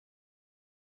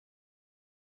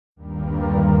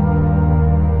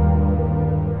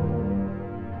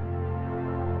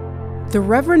The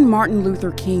Reverend Martin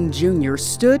Luther King Jr.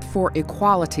 stood for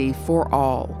equality for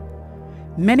all.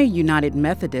 Many United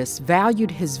Methodists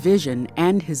valued his vision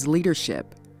and his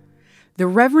leadership. The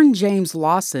Reverend James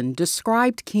Lawson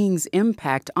described King's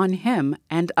impact on him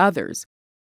and others.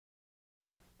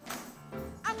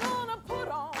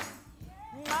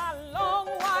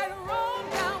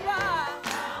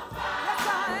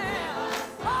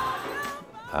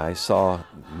 I saw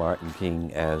Martin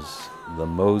King as the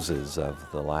Moses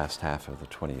of the last half of the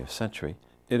 20th century.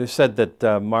 It is said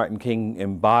that Martin King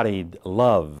embodied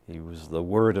love. He was the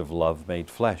Word of love made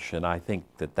flesh, and I think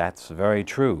that that's very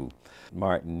true.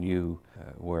 Martin, you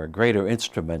were a greater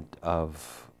instrument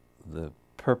of the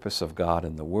purpose of God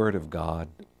and the Word of God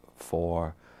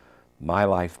for my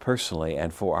life personally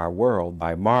and for our world.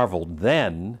 I marveled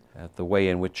then at the way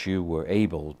in which you were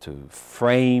able to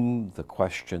frame the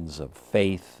questions of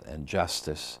faith and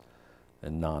justice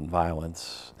and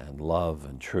nonviolence and love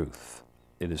and truth.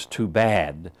 It is too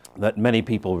bad that many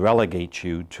people relegate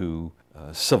you to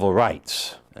civil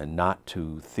rights and not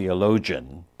to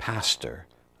theologian, pastor,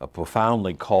 a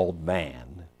profoundly called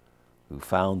man who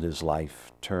found his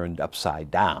life turned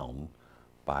upside down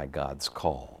by God's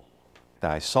call.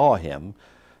 I saw him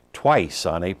twice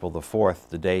on April the 4th,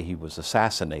 the day he was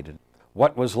assassinated.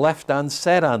 What was left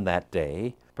unsaid on that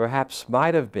day perhaps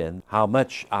might have been how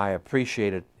much I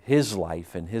appreciated his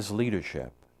life and his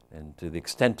leadership, and to the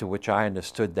extent to which I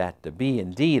understood that to be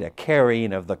indeed a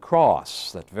carrying of the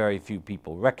cross that very few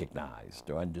people recognized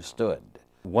or understood.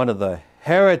 One of the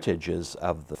heritages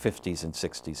of the 50s and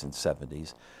 60s and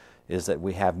 70s is that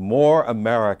we have more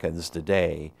Americans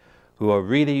today who are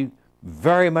really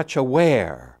very much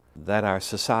aware that our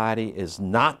society is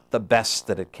not the best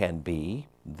that it can be,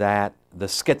 that the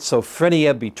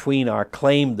schizophrenia between our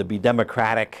claim to be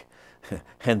democratic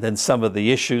and then some of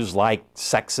the issues like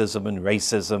sexism and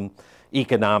racism,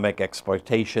 economic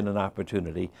exploitation and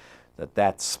opportunity,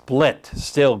 that split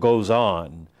still goes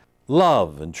on.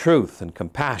 Love and truth and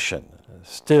compassion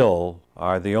still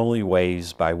are the only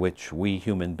ways by which we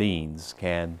human beings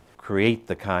can create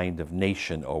the kind of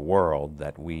nation or world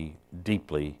that we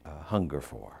deeply hunger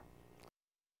for.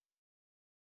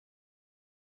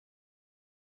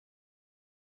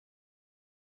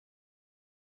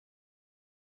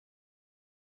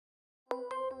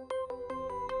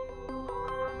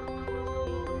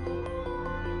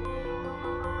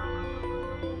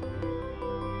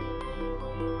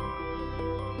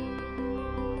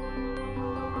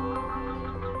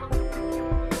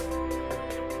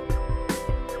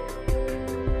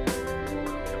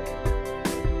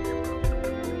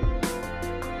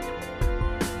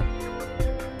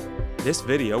 This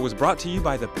video was brought to you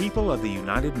by the people of the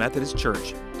United Methodist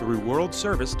Church through World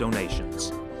Service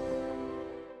donations.